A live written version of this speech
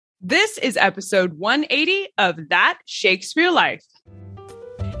This is episode 180 of That Shakespeare Life.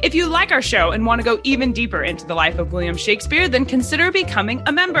 If you like our show and want to go even deeper into the life of William Shakespeare, then consider becoming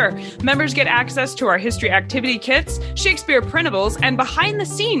a member. Members get access to our history activity kits, Shakespeare printables, and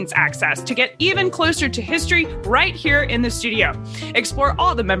behind-the-scenes access to get even closer to history right here in the studio. Explore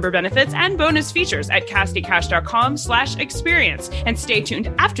all the member benefits and bonus features at cassidycash.com/experience. And stay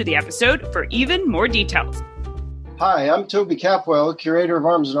tuned after the episode for even more details. Hi, I'm Toby Capwell, Curator of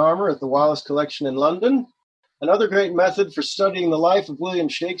Arms and Armour at the Wallace Collection in London. Another great method for studying the life of William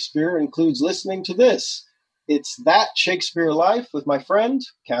Shakespeare includes listening to this. It's That Shakespeare Life with my friend,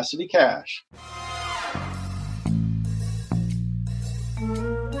 Cassidy Cash.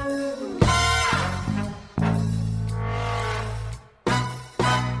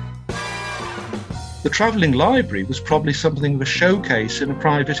 The travelling library was probably something of a showcase in a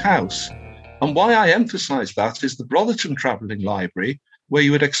private house. And why I emphasise that is the Brotherton Travelling Library, where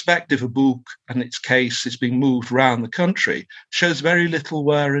you would expect if a book and its case is being moved around the country, shows very little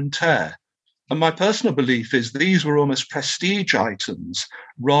wear and tear. And my personal belief is these were almost prestige items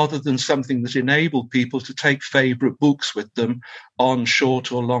rather than something that enabled people to take favourite books with them on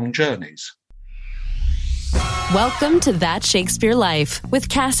short or long journeys. Welcome to That Shakespeare Life with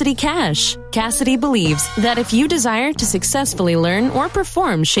Cassidy Cash. Cassidy believes that if you desire to successfully learn or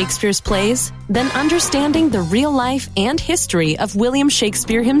perform Shakespeare's plays, then understanding the real life and history of William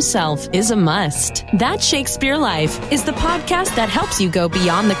Shakespeare himself is a must. That Shakespeare Life is the podcast that helps you go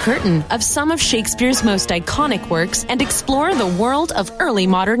beyond the curtain of some of Shakespeare's most iconic works and explore the world of early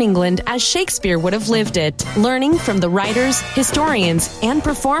modern England as Shakespeare would have lived it, learning from the writers, historians, and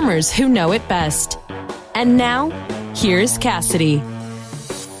performers who know it best. And now, here's Cassidy.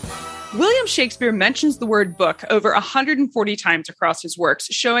 William Shakespeare mentions the word book over 140 times across his works,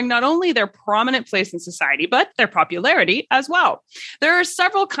 showing not only their prominent place in society, but their popularity as well. There are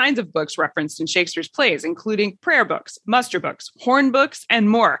several kinds of books referenced in Shakespeare's plays, including prayer books, muster books, horn books, and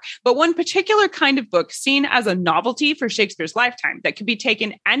more. But one particular kind of book seen as a novelty for Shakespeare's lifetime that could be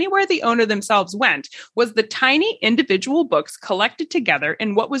taken anywhere the owner themselves went was the tiny individual books collected together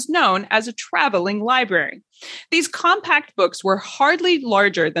in what was known as a traveling library. These compact books were hardly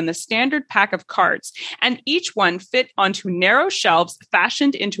larger than the standard pack of cards, and each one fit onto narrow shelves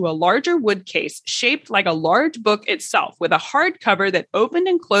fashioned into a larger wood case shaped like a large book itself, with a hard cover that opened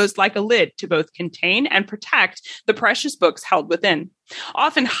and closed like a lid to both contain and protect the precious books held within.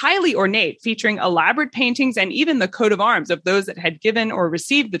 Often highly ornate, featuring elaborate paintings and even the coat of arms of those that had given or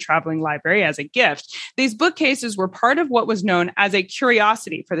received the traveling library as a gift, these bookcases were part of what was known as a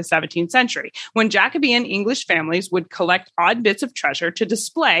curiosity for the 17th century, when Jacobean English families would collect odd bits of treasure to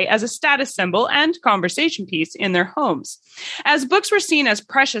display as a status symbol and conversation piece in their homes. As books were seen as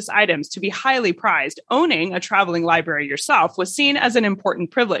precious items to be highly prized, owning a traveling library yourself was seen as an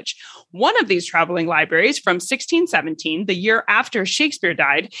important privilege. One of these traveling libraries from 1617, the year after Shakespeare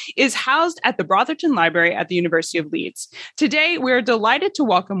died, is housed at the Brotherton Library at the University of Leeds. Today, we're delighted to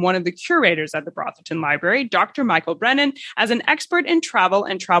welcome one of the curators at the Brotherton Library, Dr. Michael Brennan, as an expert in travel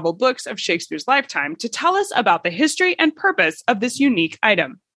and travel books of Shakespeare's lifetime, to tell us about the history and purpose of this unique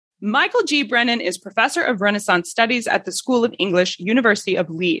item. Michael G. Brennan is Professor of Renaissance Studies at the School of English, University of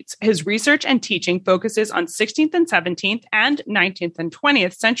Leeds. His research and teaching focuses on 16th and 17th and 19th and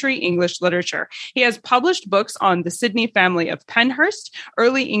 20th century English literature. He has published books on the Sidney family of Penhurst,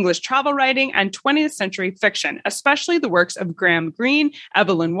 early English travel writing, and 20th century fiction, especially the works of Graham Greene,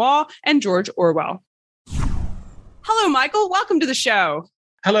 Evelyn Waugh, and George Orwell. Hello, Michael. Welcome to the show.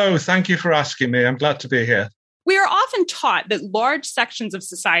 Hello, thank you for asking me. I'm glad to be here. We are often taught that large sections of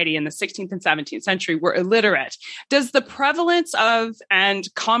society in the 16th and 17th century were illiterate. Does the prevalence of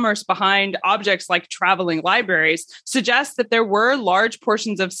and commerce behind objects like traveling libraries suggest that there were large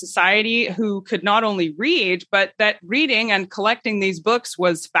portions of society who could not only read, but that reading and collecting these books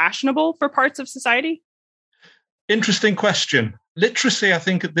was fashionable for parts of society? Interesting question. Literacy, I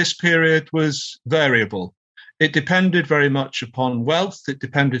think, at this period was variable. It depended very much upon wealth. It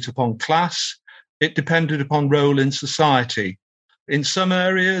depended upon class. It depended upon role in society. In some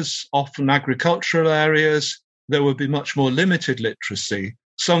areas, often agricultural areas, there would be much more limited literacy.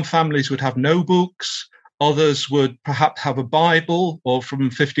 Some families would have no books. Others would perhaps have a Bible, or from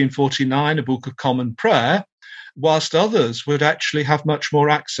 1549, a Book of Common Prayer, whilst others would actually have much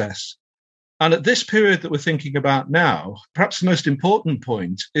more access. And at this period that we're thinking about now, perhaps the most important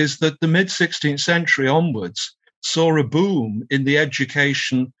point is that the mid-16th century onwards saw a boom in the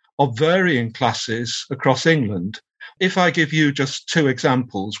education of varying classes across England. If I give you just two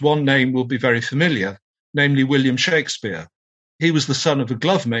examples, one name will be very familiar, namely William Shakespeare. He was the son of a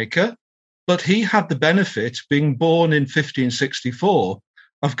glovemaker, but he had the benefit, being born in 1564,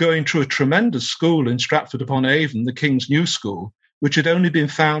 of going to a tremendous school in Stratford-upon-Avon, the King's New School, which had only been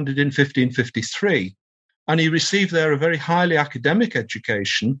founded in 1553. And he received there a very highly academic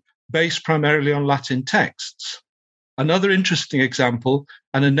education based primarily on Latin texts. Another interesting example,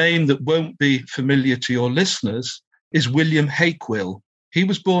 and a name that won't be familiar to your listeners, is William Hakewill. He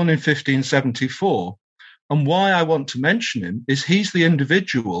was born in 1574. And why I want to mention him is he's the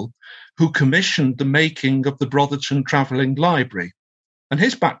individual who commissioned the making of the Brotherton Travelling Library. And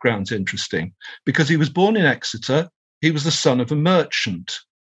his background's interesting because he was born in Exeter. He was the son of a merchant.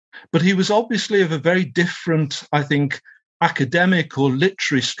 But he was obviously of a very different, I think, academic or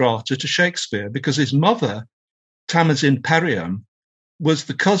literary strata to Shakespeare, because his mother, Tamazin Periam, was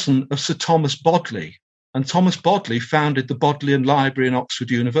the cousin of Sir Thomas Bodley. And Thomas Bodley founded the Bodleian Library in Oxford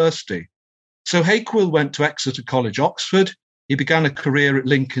University. So Hakewill went to Exeter College, Oxford. He began a career at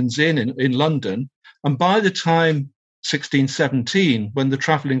Lincoln's Inn in London. And by the time 1617, when the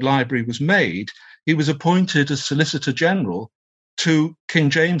Travelling Library was made, he was appointed as Solicitor General to King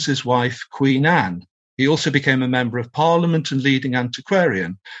James's wife, Queen Anne. He also became a member of Parliament and leading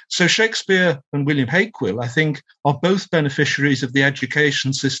antiquarian. So Shakespeare and William Hakewill, I think, are both beneficiaries of the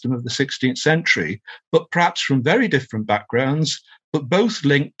education system of the 16th century, but perhaps from very different backgrounds, but both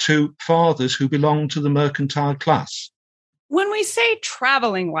linked to fathers who belonged to the mercantile class. When we say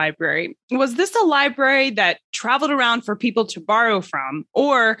traveling library, was this a library that traveled around for people to borrow from,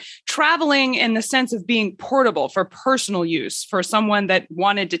 or traveling in the sense of being portable for personal use for someone that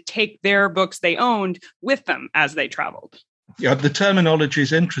wanted to take their books they owned with them as they traveled? Yeah, the terminology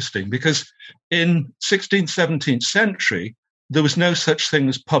is interesting because in 16th, 17th century, there was no such thing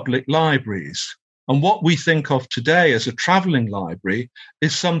as public libraries. And what we think of today as a travelling library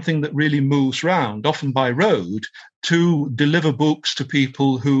is something that really moves around, often by road, to deliver books to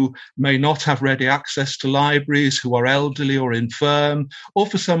people who may not have ready access to libraries, who are elderly or infirm, or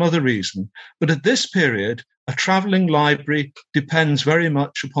for some other reason. But at this period, a travelling library depends very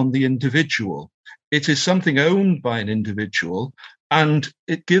much upon the individual. It is something owned by an individual, and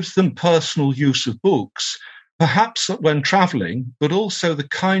it gives them personal use of books, perhaps when travelling, but also the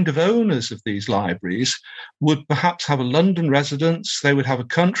kind of owners of these libraries would perhaps have a London residence, they would have a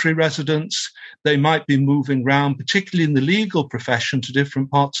country residence, they might be moving around, particularly in the legal profession, to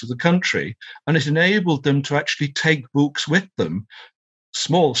different parts of the country, and it enabled them to actually take books with them,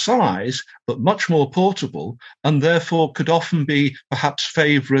 small size, but much more portable, and therefore could often be perhaps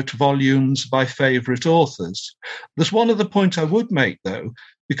favourite volumes by favourite authors. There's one other point I would make, though,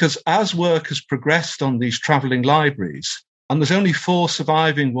 because as work has progressed on these travelling libraries, and there's only 4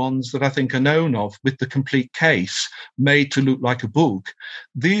 surviving ones that I think are known of with the complete case made to look like a book,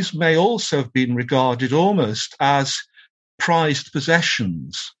 these may also have been regarded almost as prized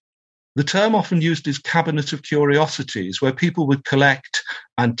possessions. The term often used is cabinet of curiosities, where people would collect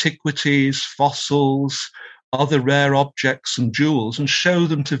antiquities, fossils, other rare objects and jewels and show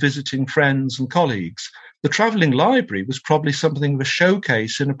them to visiting friends and colleagues. The travelling library was probably something of a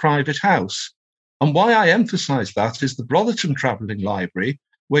showcase in a private house. And why I emphasise that is the Brotherton Travelling Library,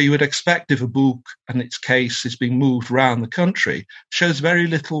 where you would expect if a book and its case is being moved around the country, shows very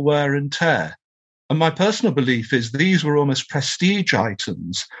little wear and tear. And my personal belief is these were almost prestige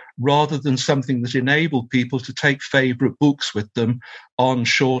items rather than something that enabled people to take favourite books with them on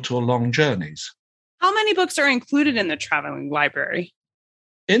short or long journeys. How many books are included in the travelling library?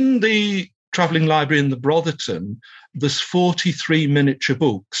 In the travelling library in the Brotherton, there's 43 miniature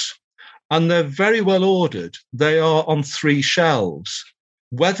books, and they're very well ordered. They are on 3 shelves.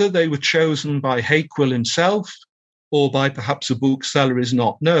 Whether they were chosen by Hakewill himself or by perhaps a bookseller is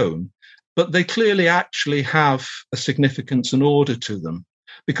not known, but they clearly actually have a significance and order to them,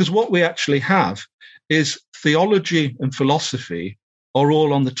 because what we actually have is theology and philosophy are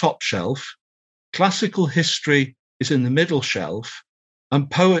all on the top shelf, classical history is in the middle shelf,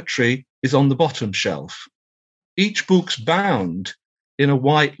 and poetry is on the bottom shelf. Each book's bound in a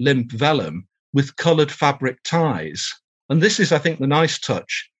white limp vellum with coloured fabric ties. And this is, I think, the nice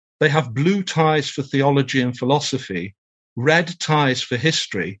touch. They have blue ties for theology and philosophy, red ties for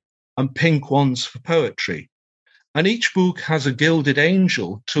history, and pink ones for poetry. And each book has a gilded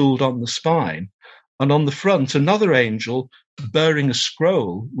angel tooled on the spine, and on the front, another angel bearing a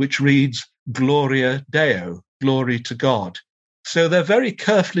scroll which reads Gloria Deo, glory to God. So they're very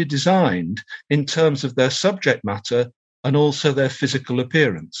carefully designed in terms of their subject matter and also their physical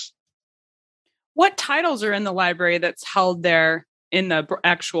appearance. What titles are in the library that's held there in the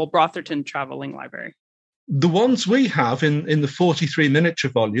actual Brotherton Travelling Library? The ones we have in the 43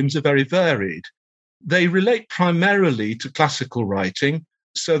 miniature volumes are very varied. They relate primarily to classical writing.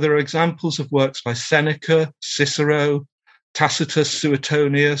 So there are examples of works by Seneca, Cicero, Tacitus,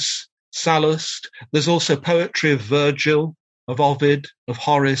 Suetonius, Sallust. There's also poetry of Virgil, of Ovid, of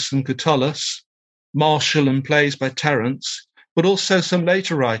Horace and Catullus, Martial and plays by Terence, but also some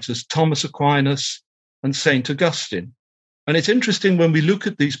later writers, Thomas Aquinas and St. Augustine. And it's interesting when we look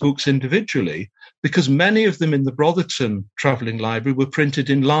at these books individually, because many of them in the Brotherton Travelling Library were printed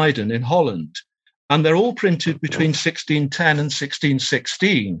in Leiden in Holland. And they're all printed between 1610 and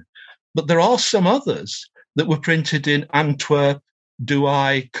 1616. But there are some others that were printed in Antwerp,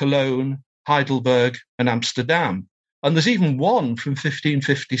 Douai, Cologne, Heidelberg, and Amsterdam. And there's even one from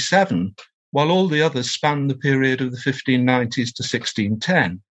 1557, while all the others span the period of the 1590s to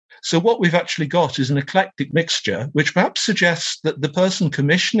 1610. So what we've actually got is an eclectic mixture, which perhaps suggests that the person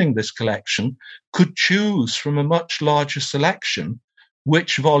commissioning this collection could choose from a much larger selection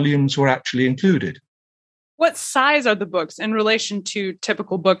which volumes were actually included. What size are the books in relation to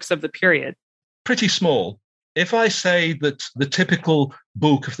typical books of the period? Pretty small. If I say that the typical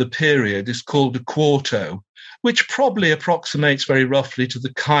book of the period is called a quarto, which probably approximates very roughly to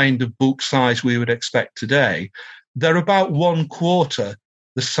the kind of book size we would expect today, they're about 1/4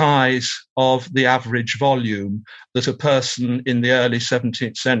 the size of the average volume that a person in the early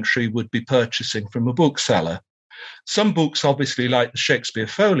 17th century would be purchasing from a bookseller. Some books, obviously, like the Shakespeare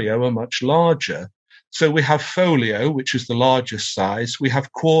Folio, are much larger. So we have folio, which is the largest size. We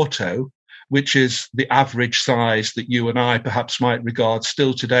have quarto, which is the average size that you and I perhaps might regard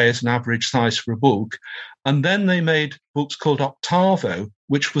still today as an average size for a book. And then they made books called octavo,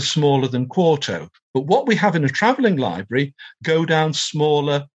 which was smaller than quarto. But what we have in a travelling library go down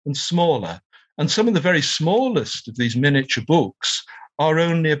smaller and smaller. And some of the very smallest of these miniature books are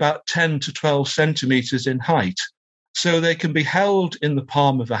only about 10 to 12 centimetres in height. So they can be held in the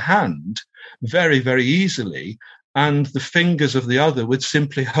palm of a hand very, very easily, and the fingers of the other would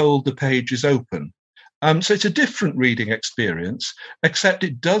simply hold the pages open. So it's a different reading experience, except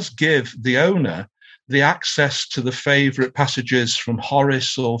it does give the owner the access to the favourite passages from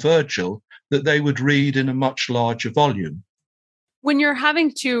Horace or Virgil that they would read in a much larger volume. When you're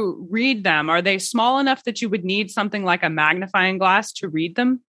having to read them, are they small enough that you would need something like a magnifying glass to read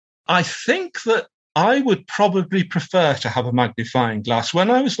them? I think that I would probably prefer to have a magnifying glass.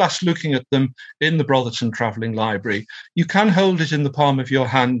 When I was last looking at them in the Brotherton Travelling Library, you can hold it in the palm of your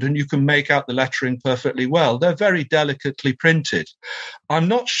hand and you can make out the lettering perfectly well. They're very delicately printed. I'm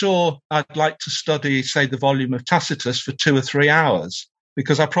not sure I'd like to study, say, the volume of Tacitus for 2 or 3 hours,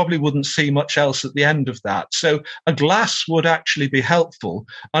 because I probably wouldn't see much else at the end of that. So a glass would actually be helpful.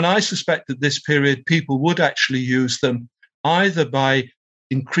 And I suspect that this period, people would actually use them either by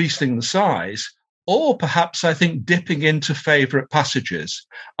increasing the size or perhaps, I think, dipping into favourite passages.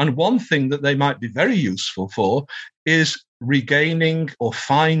 And one thing that they might be very useful for is regaining or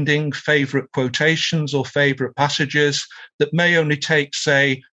finding favourite quotations or favourite passages that may only take,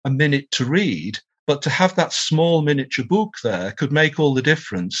 say, a minute to read. But to have that small miniature book there could make all the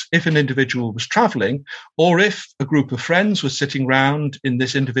difference if an individual was travelling, or if a group of friends were sitting round in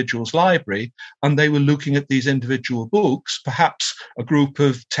this individual's library and they were looking at these individual books. Perhaps a group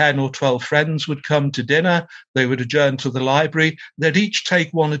of 10 or 12 friends would come to dinner, they would adjourn to the library, they'd each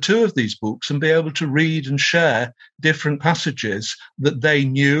take 1 or 2 of these books and be able to read and share different passages that they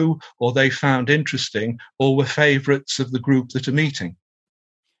knew or they found interesting or were favourites of the group that are meeting.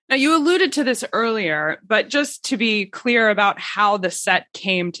 Now, you alluded to this earlier, but just to be clear about how the set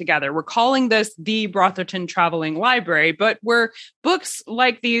came together, we're calling this the Brotherton Travelling Library, but were books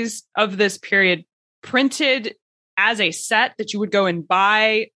like these of this period printed as a set that you would go and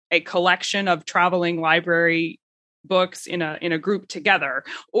buy a collection of traveling library books in a group together?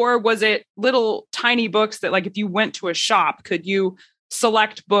 Or was it little tiny books that, like, if you went to a shop, could you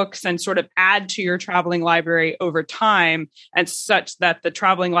select books and sort of add to your traveling library over time, and such that the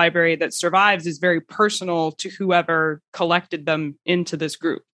traveling library that survives is very personal to whoever collected them into this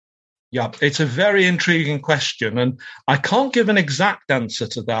group? Yeah, it's a very intriguing question, and I can't give an exact answer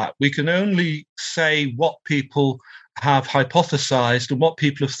to that. We can only say what people have hypothesized and what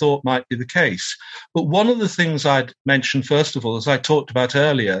people have thought might be the case. But one of the things I'd mention, first of all, as I talked about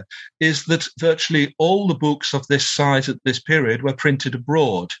earlier, is that virtually all the books of this size at this period were printed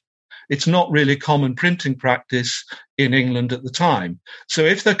abroad. It's not really common printing practice in England at the time. So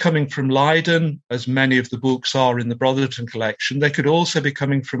if they're coming from Leiden, as many of the books are in the Brotherton collection, they could also be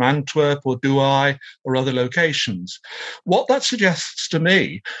coming from Antwerp or Douai or other locations. What that suggests to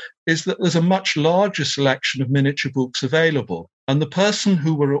me is that there's a much larger selection of miniature books available. And the person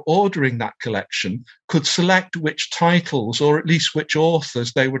who were ordering that collection could select which titles or at least which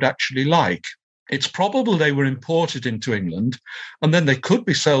authors they would actually like. It's probable they were imported into England, and then they could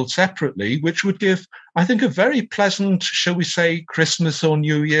be sold separately, which would give, I think, a very pleasant, shall we say, Christmas or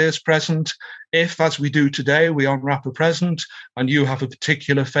New Year's present. If, as we do today, we unwrap a present and you have a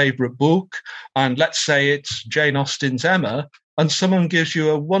particular favourite book, and let's say it's Jane Austen's Emma, and someone gives you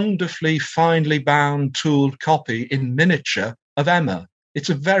a wonderfully finely bound, tooled copy in miniature of Emma. It's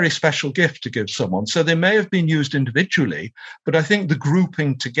a very special gift to give someone. So they may have been used individually, but I think the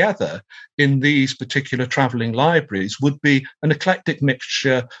grouping together in these particular travelling libraries would be an eclectic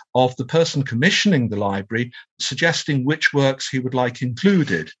mixture of the person commissioning the library, suggesting which works he would like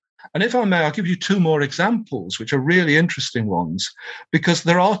included. And if I may, I'll give you two more examples, which are really interesting ones, because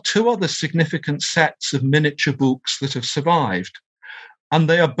there are two other significant sets of miniature books that have survived, and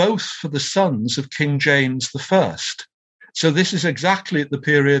they are both for the sons of King James I. So this is exactly at the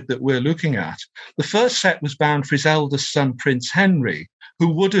period that we're looking at. The first set was bound for his eldest son, Prince Henry, who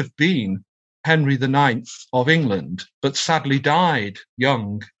would have been Henry IX of England, but sadly died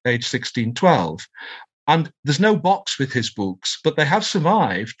young, age 16, 12. And there's no box with his books, but they have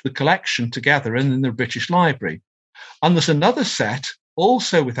survived the collection together and in the British Library. And there's another set,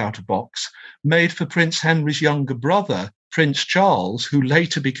 also without a box, made for Prince Henry's younger brother, Prince Charles, who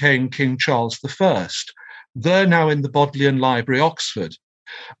later became King Charles I. They're now in the Bodleian Library, Oxford.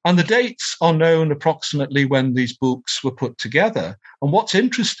 And the dates are known approximately when these books were put together. And what's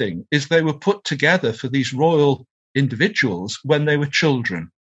interesting is they were put together for these royal individuals when they were children.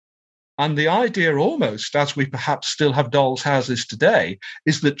 And the idea, almost as we perhaps still have dolls' houses today,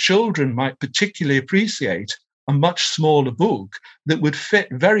 is that children might particularly appreciate a much smaller book that would fit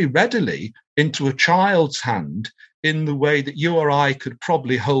very readily into a child's hand in the way that you or I could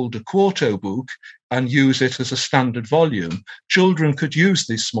probably hold a quarto book and use it as a standard volume. Children could use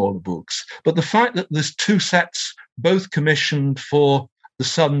these smaller books. But the fact that there's two sets, both commissioned for the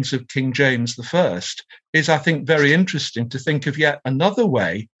sons of King James I, is, I think, very interesting to think of yet another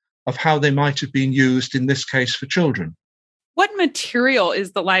way of how they might have been used, in this case, for children. What material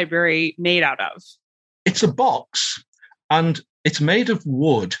is the library made out of? It's a box, and it's made of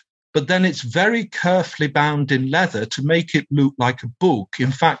wood, but then it's very carefully bound in leather to make it look like a book.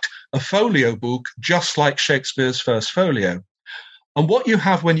 In fact, a folio book, just like Shakespeare's First Folio. And what you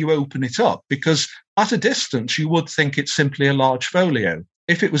have when you open it up, because at a distance, you would think it's simply a large folio.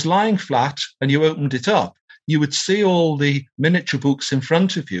 If it was lying flat and you opened it up, you would see all the miniature books in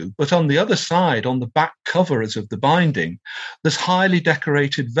front of you. But on the other side, on the back covers of the binding, there's highly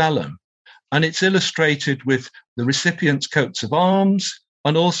decorated vellum. And it's illustrated with the recipient's coats of arms,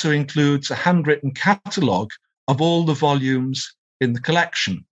 and also includes a handwritten catalogue of all the volumes in the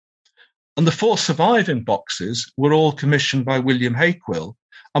collection. And the 4 surviving boxes were all commissioned by William Hakewill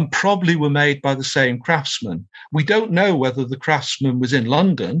and probably were made by the same craftsman. We don't know whether the craftsman was in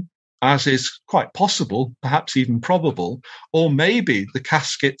London, as is quite possible, perhaps even probable, or maybe the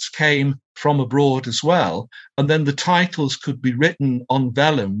caskets came from abroad as well, and then the titles could be written on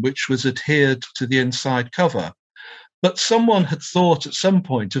vellum, which was adhered to the inside cover. But someone had thought at some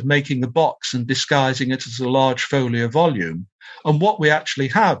point of making a box and disguising it as a large folio volume. And what we actually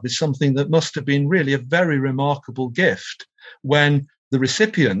have is something that must have been really a very remarkable gift, when the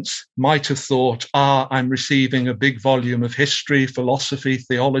recipients might have thought, I'm receiving a big volume of history, philosophy,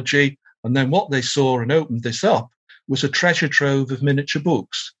 theology. And then what they saw and opened this up was a treasure trove of miniature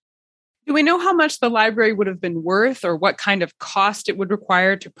books. Do we know how much the library would have been worth, or what kind of cost it would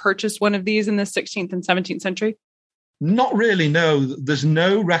require to purchase one of these in the 16th and 17th century? Not really, no. There's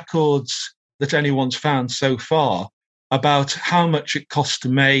no records that anyone's found so far about how much it cost to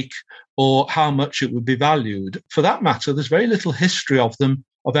make or how much it would be valued. For that matter, there's very little history of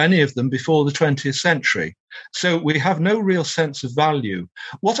any of them before the 20th century. So we have no real sense of value.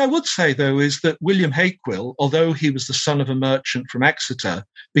 What I would say, though, is that William Hakewill, although he was the son of a merchant from Exeter,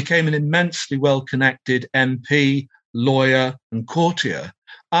 became an immensely well-connected MP, lawyer, and courtier.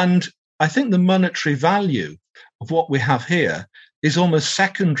 And I think the monetary value of what we have here is almost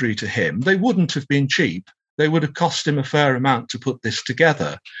secondary to him. They wouldn't have been cheap. They would have cost him a fair amount to put this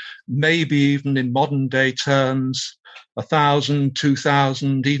together. Maybe even in modern day terms, $1,000,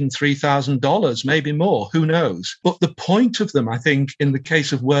 $2,000, even $3,000, maybe more, who knows? But the point of them, I think, in the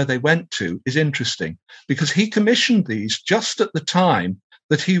case of where they went to, is interesting, because he commissioned these just at the time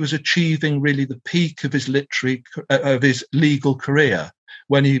that he was achieving really the peak of his legal career,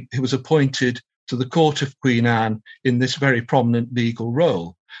 when he was appointed to the court of Queen Anne in this very prominent legal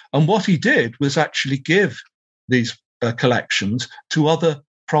role. And what he did was actually give these collections to other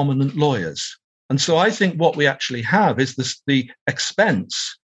prominent lawyers. And so I think what we actually have is the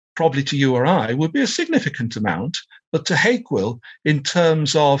expense, probably to you or I, would be a significant amount, but to Hakewill, in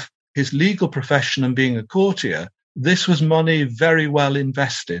terms of his legal profession and being a courtier, this was money very well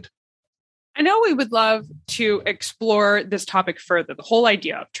invested. I know we would love to explore this topic further, the whole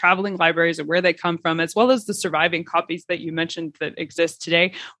idea of traveling libraries and where they come from, as well as the surviving copies that you mentioned that exist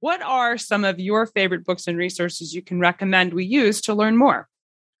today. What are some of your favorite books and resources you can recommend we use to learn more?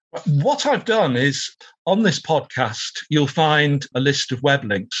 What I've done is, on this podcast, you'll find a list of web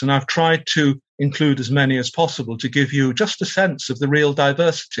links, and I've tried to include as many as possible to give you just a sense of the real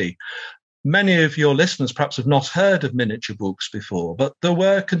diversity. Many of your listeners perhaps have not heard of miniature books before, but there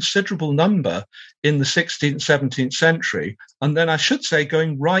were a considerable number in the 16th, 17th century, and then I should say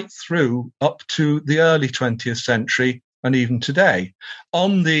going right through up to the early 20th century and even today.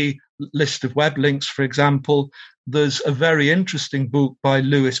 On the list of web links, for example, there's a very interesting book by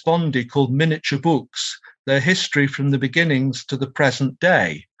Lewis Bondy called Miniature Books, Their History from the Beginnings to the Present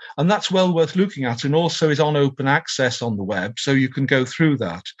Day. And that's well worth looking at, and also is on open access on the web, so you can go through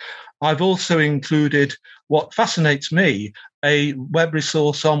that. I've also included what fascinates me, a web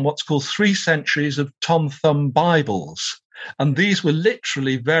resource on what's called 3 Centuries of Tom Thumb Bibles. And these were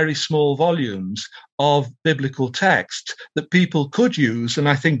literally very small volumes of biblical text that people could use, and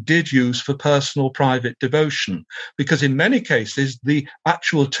I think did use, for personal private devotion, because in many cases, the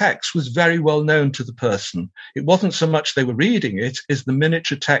actual text was very well known to the person. It wasn't so much they were reading it as the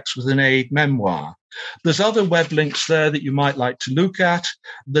miniature text was an aid memoir. There's other web links there that you might like to look at.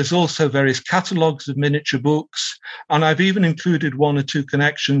 There's also various catalogues of miniature books, and I've even included 1 or 2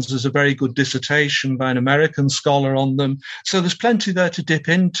 connections. There's a very good dissertation by an American scholar on them. So there's plenty there to dip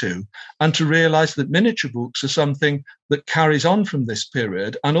into and to realize that miniature books are something that carries on from this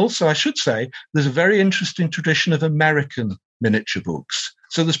period. And also, I should say, there's a very interesting tradition of American miniature books.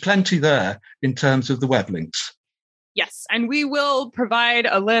 So there's plenty there in terms of the web links. Yes, and we will provide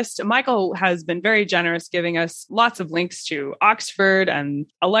a list. Michael has been very generous, giving us lots of links to Oxford and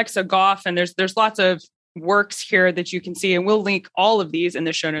Alexa Goff, and there's lots of works here that you can see, and we'll link all of these in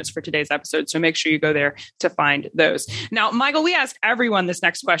the show notes for today's episode, so make sure you go there to find those. Now, Michael, we ask everyone this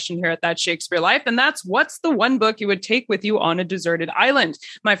next question here at That Shakespeare Life, and that's, what's the one book you would take with you on a deserted island?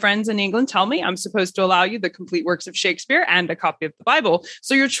 My friends in England tell me I'm supposed to allow you the complete works of Shakespeare and a copy of the Bible,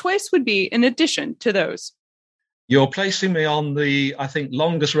 so your choice would be in addition to those. You're placing me on the, I think,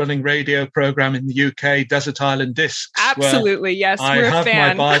 longest running radio program in the UK, Desert Island Discs. Absolutely, yes. We're a fan. I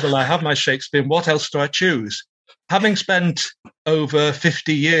have my Bible, I have my Shakespeare. What else do I choose? Having spent over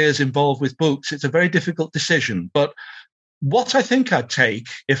 50 years involved with books, it's a very difficult decision. But what I think I'd take,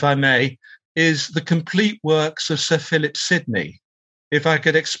 if I may, is the complete works of Sir Philip Sidney. If I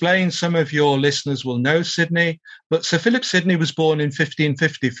could explain, some of your listeners will know Sidney, but Sir Philip Sidney was born in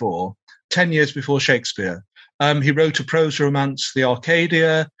 1554, 10 years before Shakespeare. He wrote a prose romance, The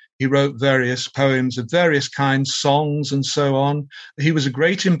Arcadia. He wrote various poems of various kinds, songs and so on. He was a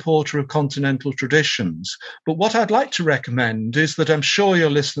great importer of continental traditions. But what I'd like to recommend is that I'm sure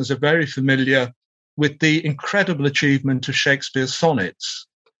your listeners are very familiar with the incredible achievement of Shakespeare's sonnets.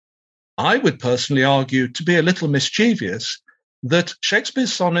 I would personally argue, to be a little mischievous, that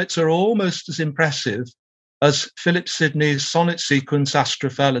Shakespeare's sonnets are almost as impressive as Philip Sidney's sonnet sequence,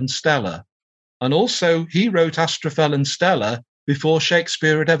 Astrophel and Stella. And also, he wrote Astrophel and Stella before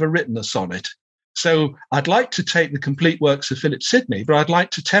Shakespeare had ever written a sonnet. So I'd like to take the complete works of Philip Sidney, but I'd like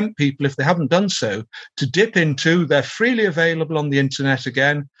to tempt people, if they haven't done so, to dip into, they're freely available on the internet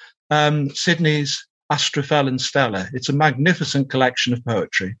again, Sidney's Astrophel and Stella. It's a magnificent collection of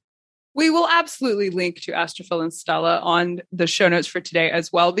poetry. We will absolutely link to Astrophel and Stella on the show notes for today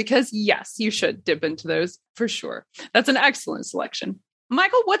as well, because yes, you should dip into those for sure. That's an excellent selection.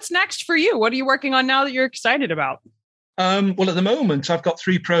 Michael, what's next for you? What are you working on now that you're excited about? Well, at the moment, I've got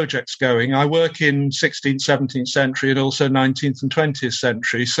 3 projects going. I work in 16th, 17th century and also 19th and 20th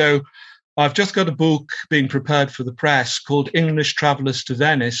century. So I've just got a book being prepared for the press called English Travellers to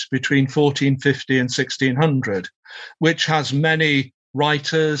Venice between 1450 and 1600, which has many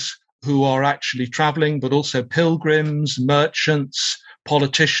writers who are actually travelling, but also pilgrims, merchants,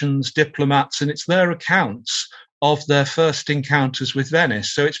 politicians, diplomats, and it's their accounts of their first encounters with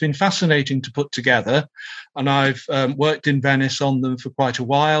Venice. So it's been fascinating to put together, and I've worked in Venice on them for quite a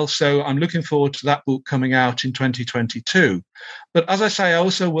while. So I'm looking forward to that book coming out in 2022. But as I say, I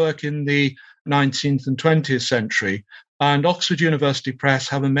also work in the 19th and 20th century, and Oxford University Press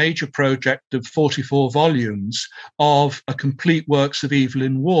have a major project of 44 volumes of a complete works of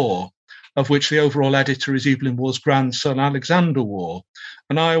Evelyn Waugh, of which the overall editor is Evelyn Waugh's grandson, Alexander Waugh.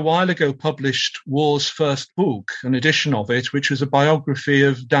 And I, a while ago, published Waugh's first book, an edition of it, which was a biography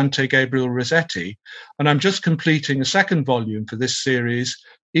of Dante Gabriel Rossetti. And I'm just completing a second volume for this series,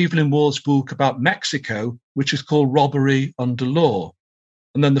 Evelyn Waugh's book about Mexico, which is called Robbery Under Law.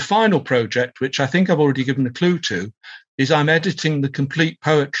 And then the final project, which I think I've already given a clue to, is I'm editing the complete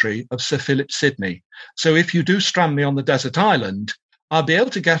poetry of Sir Philip Sidney. So if you do strand me on the desert island, I'll be able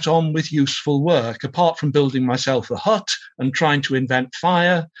to get on with useful work, apart from building myself a hut and trying to invent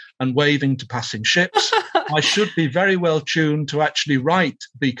fire and waving to passing ships. I should be very well tuned to actually write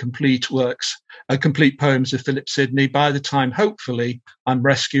the complete poems of Philip Sidney by the time, hopefully, I'm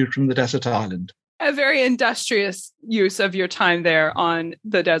rescued from the desert island. A very industrious use of your time there on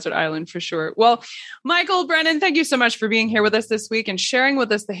the desert island, for sure. Well, Michael Brennan, thank you so much for being here with us this week and sharing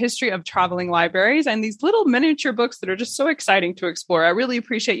with us the history of traveling libraries and these little miniature books that are just so exciting to explore. I really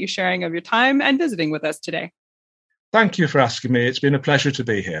appreciate you sharing of your time and visiting with us today. Thank you for asking me. It's been a pleasure to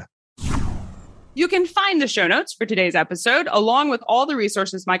be here. You can find the show notes for today's episode, along with all the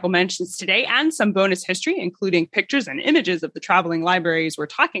resources Michael mentions today and some bonus history, including pictures and images of the traveling libraries we're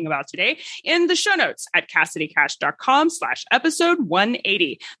talking about today, in the show notes at CassidyCash.com/episode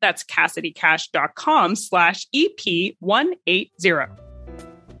 180. That's CassidyCash.com/EP180.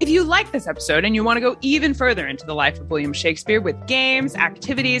 If you like this episode and you want to go even further into the life of William Shakespeare with games,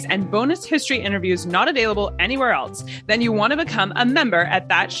 activities, and bonus history interviews not available anywhere else, then you want to become a member at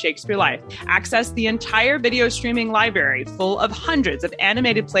That Shakespeare Life. Access the entire video streaming library full of hundreds of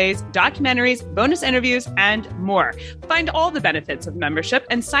animated plays, documentaries, bonus interviews, and more. Find all the benefits of membership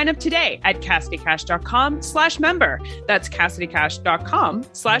and sign up today at CassidyCash.com/member. That's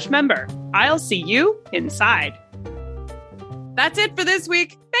CassidyCash.com/member. I'll see you inside. That's it for this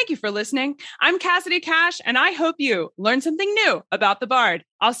week. Thank you for listening. I'm Cassidy Cash, and I hope you learned something new about the Bard.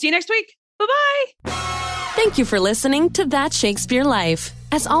 I'll see you next week. Bye-bye. Thank you for listening to That Shakespeare Life.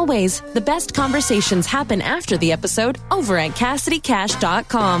 As always, the best conversations happen after the episode over at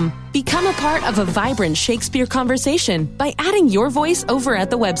CassidyCash.com. Become a part of a vibrant Shakespeare conversation by adding your voice over at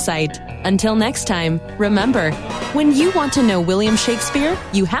the website. Until next time, remember, when you want to know William Shakespeare,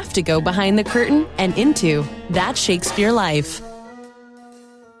 you have to go behind the curtain and into That Shakespeare Life.